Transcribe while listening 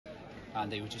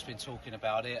Andy, we've just been talking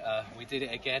about it. We did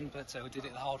it again, but we did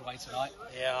it the hard way tonight.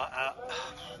 Yeah,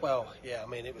 I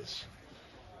mean, it was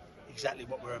exactly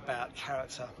what we're about,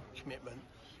 character, commitment.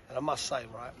 And I must say,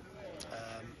 right,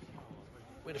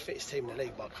 we're the fittest team in the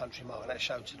league by a country mile, and that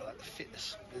showed tonight, the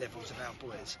fitness levels of our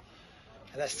boys.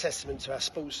 And that's testament to our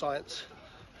sports science,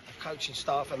 our coaching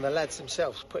staff and the lads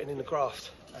themselves putting in the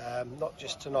graft. Not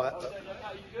just tonight, but,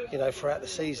 you know, throughout the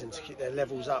season to keep their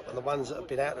levels up. And the ones that have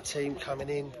been out of the team coming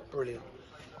in, brilliant.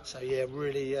 So, yeah,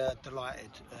 really delighted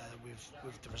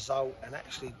with the result. And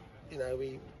actually, you know,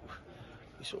 we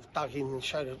sort of dug in and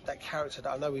showed that character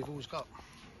that I know we've always got.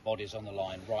 Bodies on the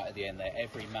line right at the end there.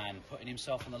 Every man putting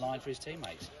himself on the line for his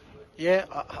teammates. Yeah,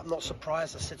 I'm not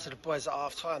surprised. I said to the boys at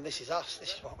half-time, this is us.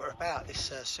 This is what we're about.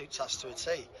 This suits us to a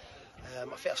T. I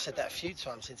think I've said that a few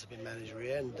times since I've been manager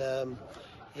here. And,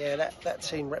 yeah, that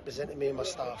team represented me and my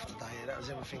staff today. That was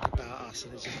everything about us.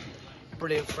 And it's a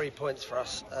brilliant 3 points for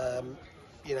us.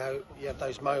 You know, you have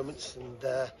those moments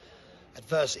and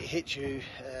adversity hits you,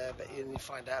 but you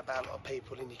find out about a lot of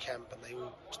people in your camp and they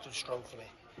all stood strong for me.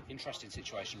 Interesting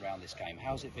situation around this game.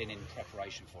 How's it been in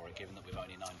preparation for it, given that we've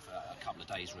only known for a couple of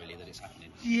days, really, that it's happening?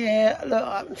 Yeah,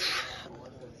 look,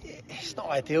 it's not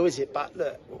ideal, is it? But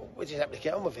look, we just have to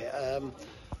get on with it.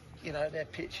 You know, their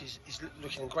pitch is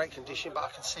looking in great condition, but I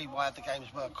can see why the games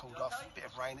were called off. A bit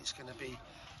of rain, it's going to be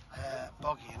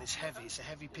boggy and it's heavy. It's a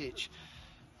heavy pitch.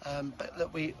 But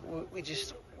look, we've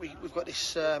got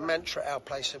this mantra at our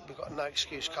place that we've got a no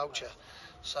excuse culture.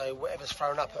 So whatever's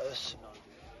thrown up at us,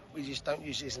 we just don't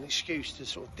use it as an excuse to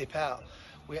sort of dip out.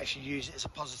 We actually use it as a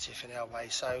positive in our way.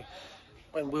 So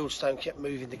when Wealdstone kept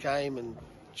moving the game and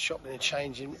shopping and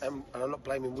changing, and I'm not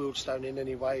blaming Wealdstone in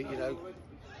any way, you know,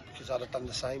 because I'd have done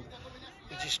the same.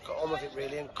 We just got on with it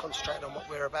really and concentrated on what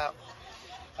we're about.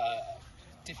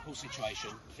 Difficult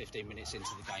situation, 15 minutes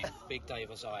into the game. Big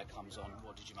Dave Isaiah comes on.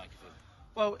 What did you make of him?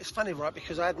 Well, it's funny, right,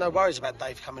 because I had no worries about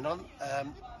Dave coming on.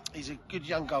 He's a good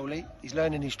young goalie. He's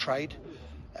learning his trade.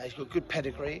 He's got good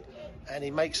pedigree, and he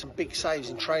makes some big saves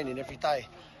in training every day.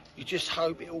 You just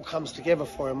hope it all comes together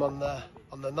for him on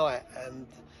the night, and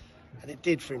it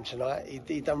did for him tonight.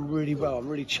 He done really well. I'm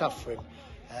really chuffed for him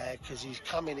because he's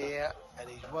come in here and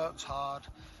he's worked hard.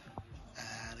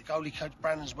 The goalie coach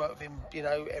Brandon's worked with him, you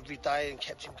know, every day and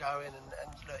kept him going.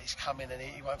 And look, he's come in and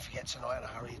he won't forget tonight in a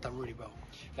hurry. He's done really well.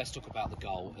 Let's talk about the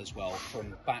goal as well.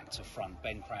 From back to front,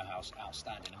 Ben Crowhouse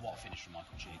outstanding. And what a finish from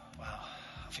Michael G. Wow,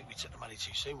 I think we took the money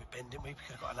too soon with Ben, didn't we? We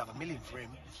could have got another million for him.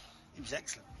 He was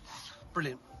excellent.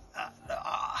 Brilliant.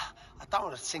 I don't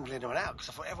want to single anyone out because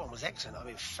I thought everyone was excellent. I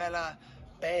mean, Fella,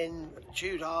 Ben,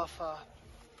 Jude Arthur,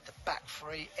 the back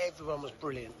three, everyone was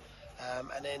brilliant.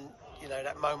 And then, you know,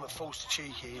 that moment falls to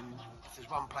Cheeky, and if there's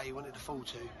one play he wanted to fall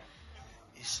to,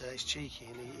 it's Cheeky,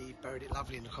 and he buried it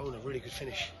lovely in the corner. Really good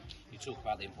finish. You talk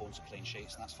about the importance of clean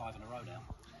sheets, and that's 5 in a row now.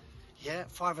 Yeah,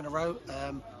 5 in a row,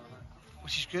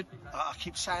 which is good. I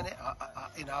keep saying it.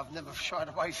 You know, I've never shied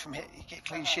away from it. You get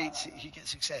clean sheets, you get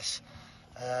success.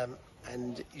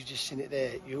 And you've just seen it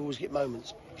there. You always get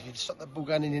moments. If you stop the ball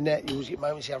going in your net, you always get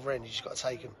moments the other end. You just got to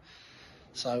take them.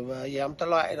 So, yeah, I'm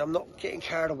delighted. I'm not getting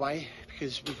carried away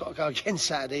because we've got to go again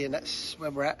Saturday, and that's where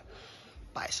we're at.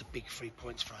 But it's a big 3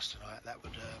 points for us tonight. That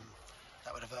would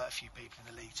have hurt a few people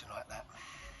in the league tonight, that.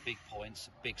 Big points,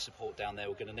 big support down there.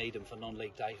 We're going to need them for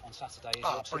non-league day on Saturday.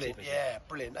 Oh, brilliant. Yeah,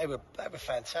 brilliant. They were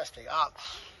fantastic.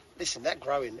 Listen, they're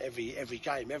growing every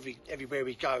game. Everywhere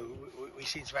we go, we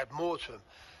seem to add more to them.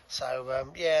 So,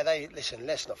 yeah,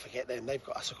 let's not forget them. They've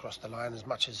got us across the line as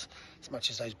much as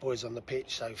those boys on the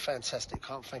pitch. So, fantastic.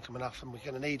 Can't thank them enough. And we're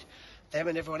going to need them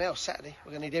and everyone else Saturday.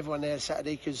 We're going to need everyone there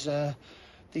Saturday because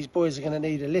these boys are going to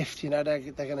need a lift. You know, they're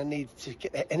going to need to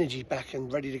get their energy back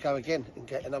and ready to go again and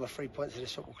get another 3 points to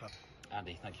this football club.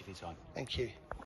 Andy, thank you for your time. Thank you.